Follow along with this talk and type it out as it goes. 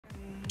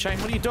Chang,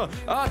 what are you doing?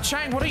 Oh,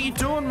 Chang, what are you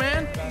doing,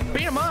 man?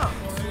 Beat him up.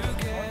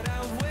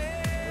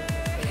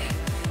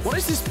 What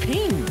is this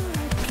ping?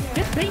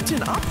 Get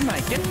beaten up,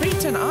 mate. Get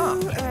beaten up.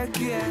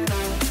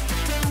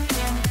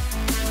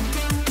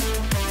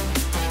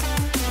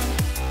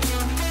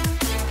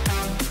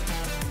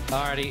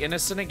 Alrighty,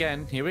 innocent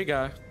again. Here we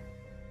go.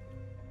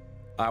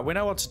 We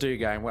know what to do,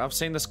 game. I've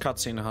seen this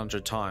cutscene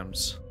 100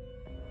 times.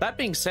 That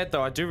being said,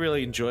 though, I do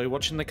really enjoy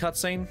watching the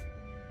cutscene,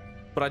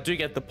 but I do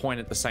get the point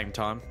at the same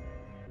time.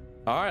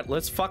 Alright,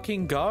 let's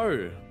fucking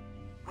go.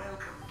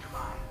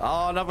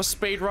 Oh, another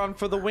speed run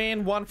for the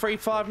win.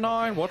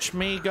 1359. Watch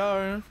me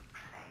go.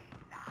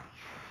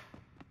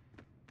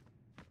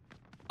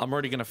 I'm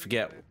already gonna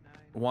forget.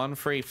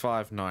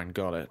 1359.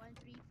 Got it.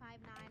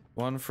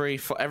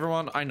 134.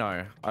 Everyone, I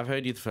know. I've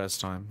heard you the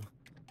first time.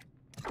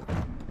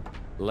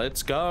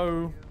 Let's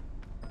go.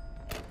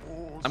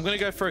 I'm gonna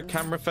go for a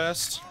camera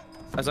first,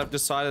 as I've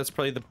decided it's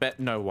probably the bet.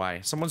 No way.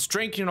 Someone's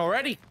drinking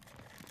already.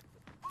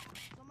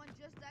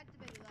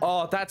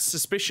 Oh, that's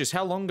suspicious.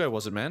 How long ago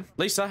was it, man?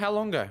 Lisa, how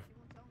long ago?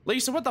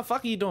 Lisa, what the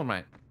fuck are you doing,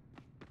 mate?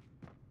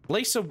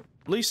 Lisa,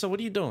 what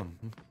are you doing?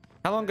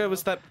 How long ago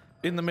was that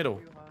in the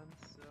middle?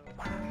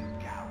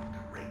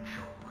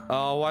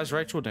 Oh, why is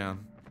Rachel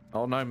down?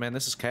 Oh no, man,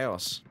 this is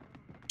chaos.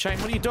 Chang,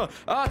 what are you doing?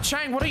 Oh,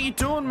 Chang, what are you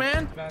doing,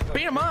 man?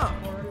 Beat him up.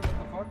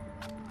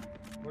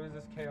 What is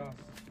this chaos?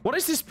 What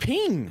is this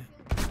ping?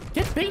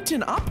 Get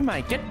beaten up,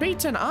 mate. Get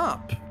beaten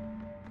up.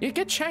 Yeah,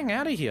 get Chang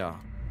out of here.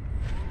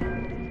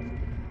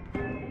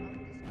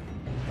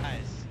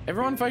 Guys.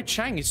 Everyone vote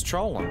Chang. He's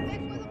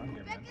trolling.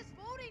 Beck is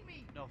voting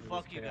me. No,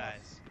 fuck you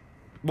guys.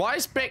 Why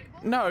is Beck?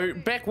 No,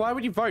 Beck, why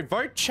would you vote?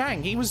 Vote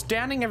Chang. He was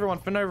downing everyone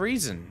for no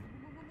reason.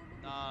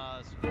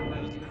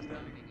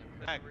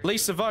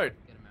 Lisa, vote.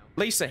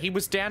 Lisa, he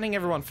was downing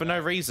everyone for no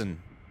reason.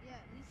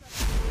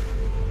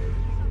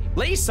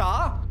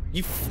 Lisa,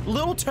 you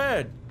little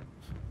turd.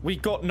 We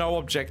got no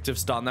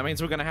objectives done. That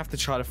means we're gonna have to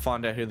try to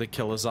find out who the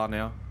killers are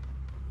now.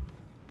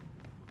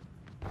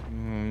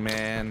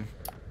 Man.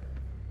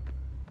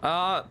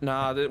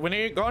 Nah, when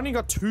you only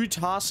got 2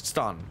 tasks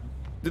done.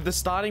 The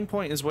starting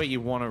point is where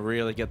you want to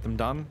really get them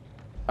done.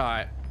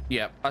 Alright,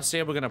 yeah, I see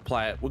how we're gonna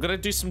play it. We're gonna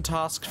do some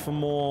tasks for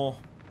more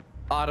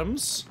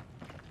items.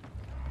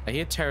 I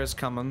hear terror's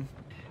coming.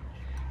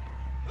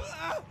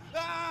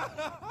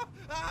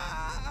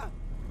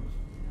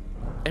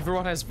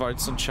 Everyone has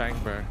votes on Chang,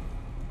 bro.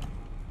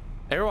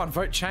 Everyone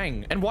vote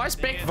Chang. And why is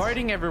Beck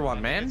voting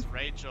everyone, man? It's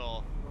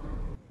Rachel.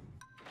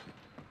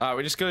 Alright,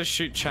 we're just gonna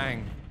shoot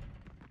Chang.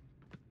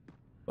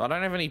 I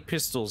don't have any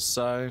pistols,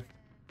 so...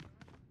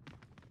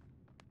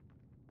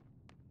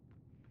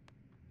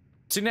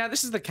 See, now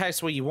this is the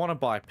case where you want to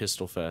buy a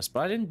pistol first, but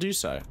I didn't do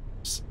so.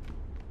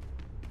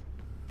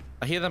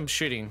 I hear them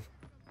shooting.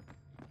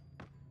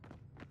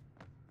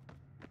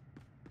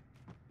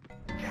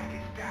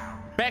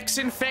 Beck's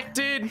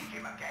infected!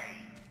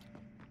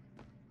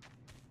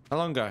 How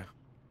long ago?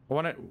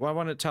 Why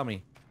won't it tell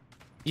me?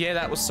 Yeah,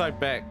 that was so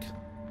Beck.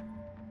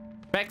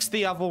 Beck's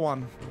the other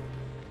one.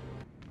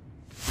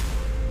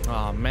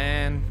 Oh,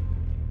 man.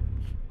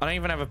 I don't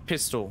even have a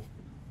pistol.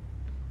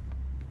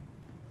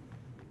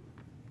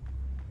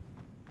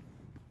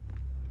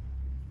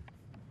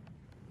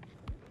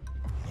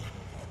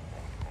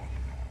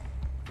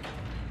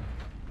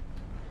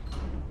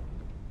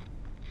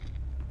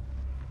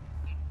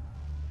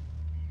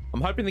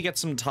 I'm hoping to get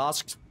some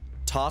tasks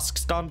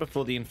done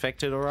before the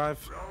infected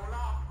arrive.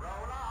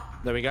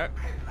 There we go.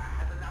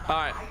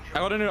 Alright, I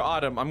got a new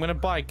item. I'm gonna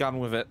buy a gun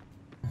with it.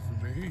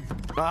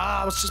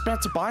 Ah, I was just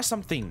about to buy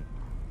something.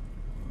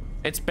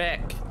 It's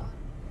Beck.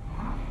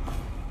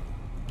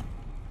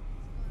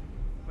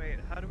 Wait,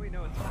 how do we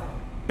know it's Beck?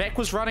 Beck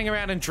was running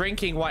around and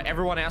drinking while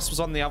everyone else was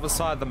on the other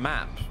side of the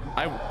map.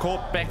 I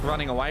caught Beck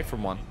running away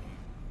from one.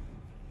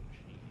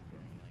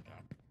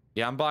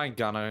 Yeah, I'm buying a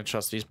gun. I don't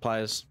trust these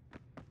players.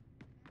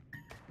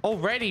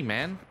 Already,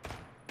 man.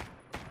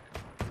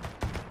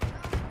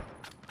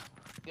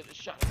 Get a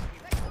shot.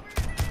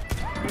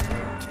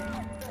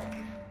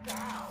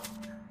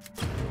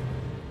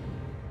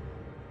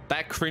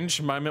 That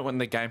cringe moment when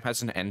the game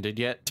hasn't ended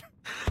yet.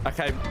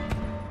 Okay.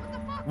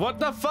 What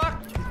the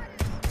fuck?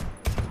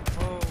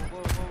 Whoa,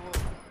 whoa,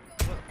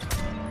 whoa,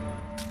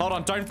 whoa. Hold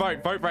on, don't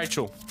vote. Vote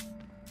Rachel.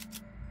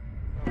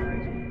 Oh,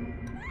 Rachel.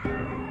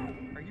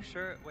 Are you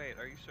sure? Wait,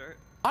 are you sure?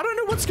 I don't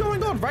know what's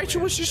going on.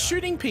 Rachel was just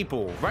shooting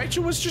people.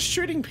 Rachel was just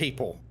shooting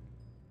people.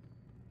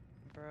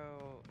 Bro,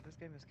 this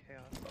game is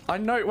chaos. I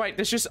know. Wait,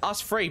 there's just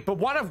us 3, but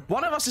one of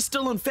us is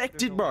still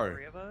infected, bro.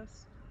 3 of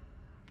us?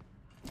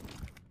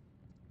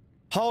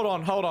 Hold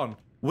on.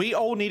 We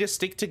all need to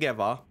stick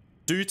together,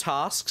 do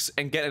tasks,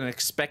 and get an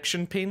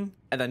inspection pin,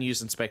 and then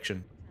use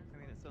inspection. I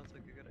mean, it sounds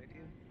like a good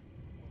idea.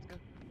 Let's go.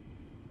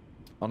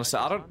 Honestly,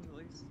 I don't know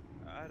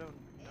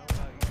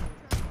about you.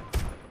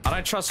 I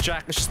don't trust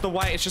Jack. It's just the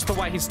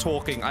way he's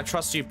talking. I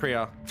trust you,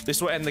 Priya. This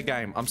will end the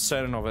game. I'm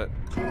certain of it.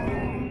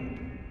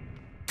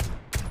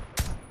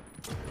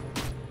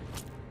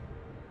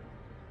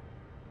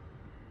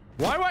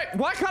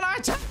 Why can't I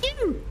attack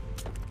you?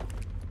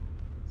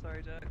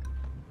 Sorry, Jack.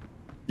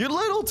 You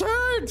little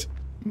turd!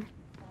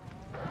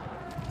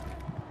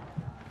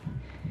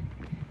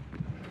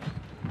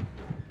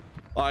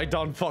 I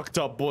done fucked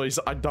up, boys.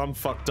 I done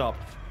fucked up.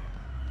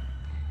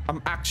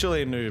 I'm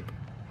actually a noob.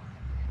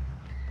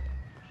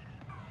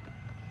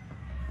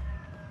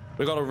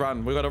 We gotta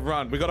run. We gotta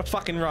run. We gotta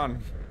fucking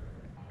run.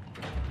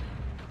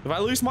 If I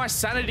lose my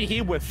sanity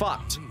here, we're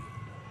fucked.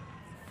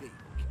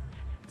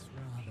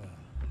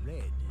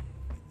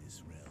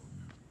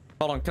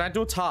 Hold on. Can I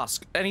do a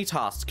task? Any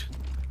task.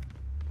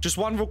 Just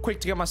one real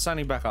quick to get my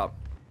sanity back up.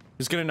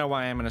 He's gonna know where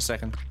I am in a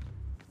second.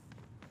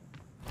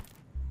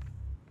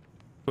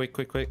 Quick,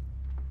 quick, quick.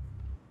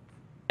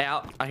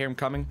 Out. I hear him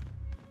coming.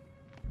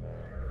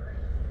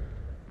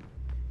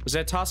 Is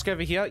there a task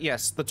over here?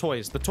 Yes, the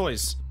toys. The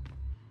toys.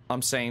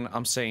 I'm seeing.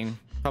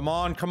 Come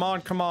on, come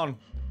on, come on.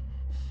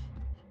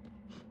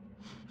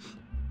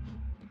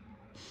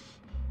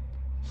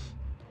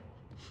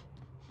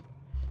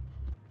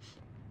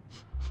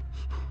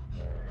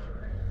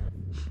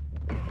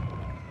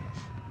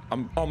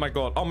 Oh my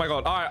god. Oh my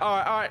god. Alright,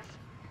 alright, alright.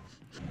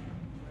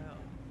 Well,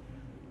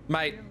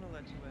 Mate, I'm gonna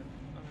let you win,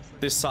 honestly.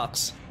 this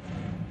sucks.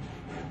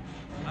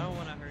 I don't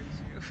want to hurt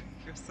you.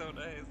 You're so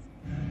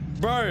nice.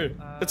 Bro,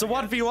 it's a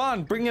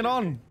 1v1. Bring it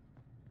on.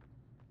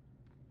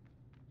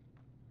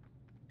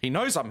 He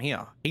knows I'm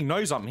here. He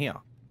knows I'm here.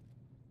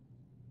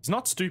 He's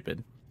not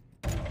stupid.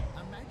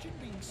 Imagine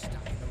being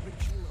stuck in a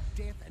ritual of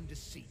death and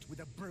deceit with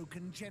a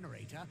broken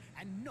generator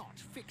and not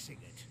fixing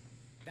it.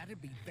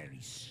 That'd be very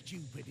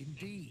stupid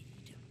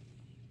indeed.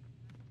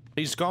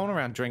 He's going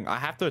around drinking. I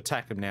have to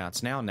attack him now.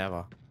 It's now or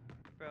never.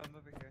 Bro, I'm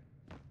over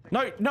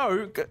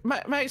here.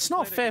 Mate, it's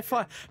not fair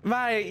fight.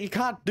 Mate, you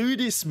can't do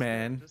this,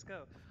 man. Just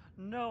go.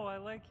 No, I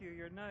like you.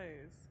 You're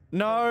nice.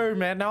 No,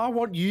 man. Now I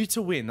want you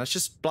to win. That's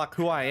just like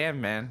who I am,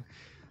 man.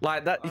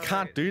 Like that, you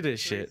can't do this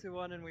shit. 3, 2,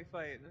 1, and we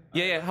fight.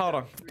 Yeah, hold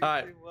on. 3,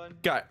 Alright, 2, 1.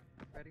 go.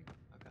 Ready?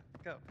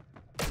 Okay,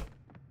 go.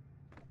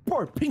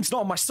 Bro, Pink's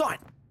not on my side.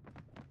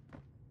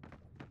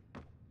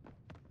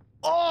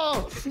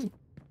 Oh!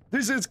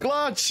 This is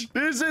clutch.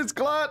 This is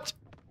clutch.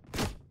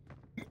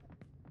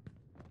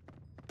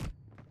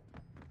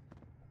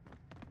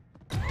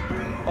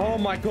 Oh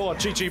my god,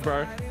 GG,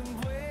 bro.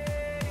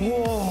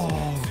 Whoa.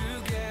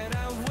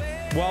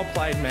 Well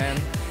played, man.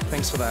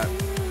 Thanks for that.